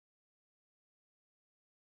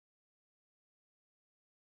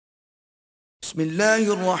بسم اللہ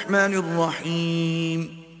الرحمن الرحیم،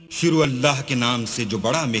 شروع اللہ کے نام سے جو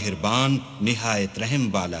بڑا مہربان نہایت رحم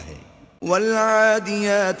والا ہے۔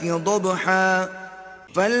 والعادیات ضبحا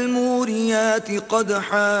فالموریات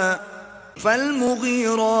قدحا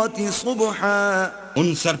فالمغیرات صبحا۔ ان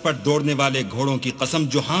سر پر دوڑنے والے گھوڑوں کی قسم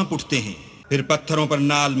جو ہانپ اٹھتے ہیں، پھر پتھروں پر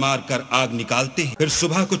نال مار کر آگ نکالتے ہیں، پھر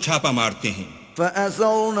صبح کو چھاپا مارتے ہیں۔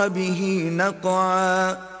 فأثرن به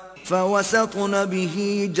نقعا فوسطن به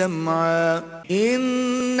جمعا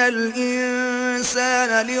ان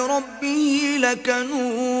الانسان لربه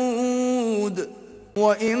لکنود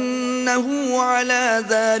وانه على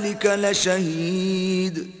ذلك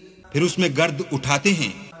لشہید۔ پھر اس میں گرد اٹھاتے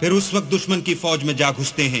ہیں، پھر اس وقت دشمن کی فوج میں جا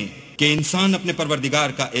گھستے ہیں کہ انسان اپنے پروردگار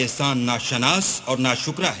کا احسان ناشناس اور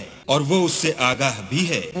ناشکرا ہے، اور وہ اس سے آگاہ بھی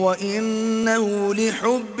ہے۔ وَإِنَّهُ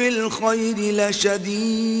لِحُبِّ الْخَيْرِ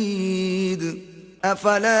لَشَدِيدٌ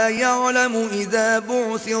أَفَلَا يَعْلَمُ إِذَا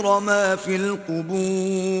بُعْثِرَ مَا فِي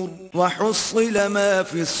الْقُبُورِ وَحُصِّلَ مَا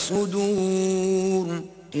فِي الصُّدُورِ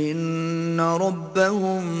إِنَّ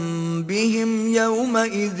رَبَّهُمْ بِهِمْ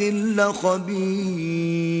يَوْمَئِذٍ لَخَبِيرٌ۔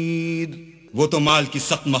 وہ تو مال کی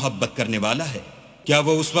سخت محبت کرنے والا ہے، کیا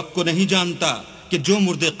وہ اس وقت کو نہیں جانتا کہ جو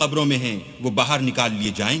مردے قبروں میں ہیں وہ باہر نکال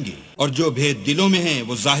لیے جائیں گے، اور جو بھید دلوں میں ہیں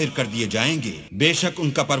وہ ظاہر کر دیے جائیں گے۔ بے شک ان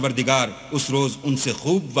کا پروردگار اس روز ان سے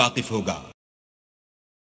خوب واقف ہوگا۔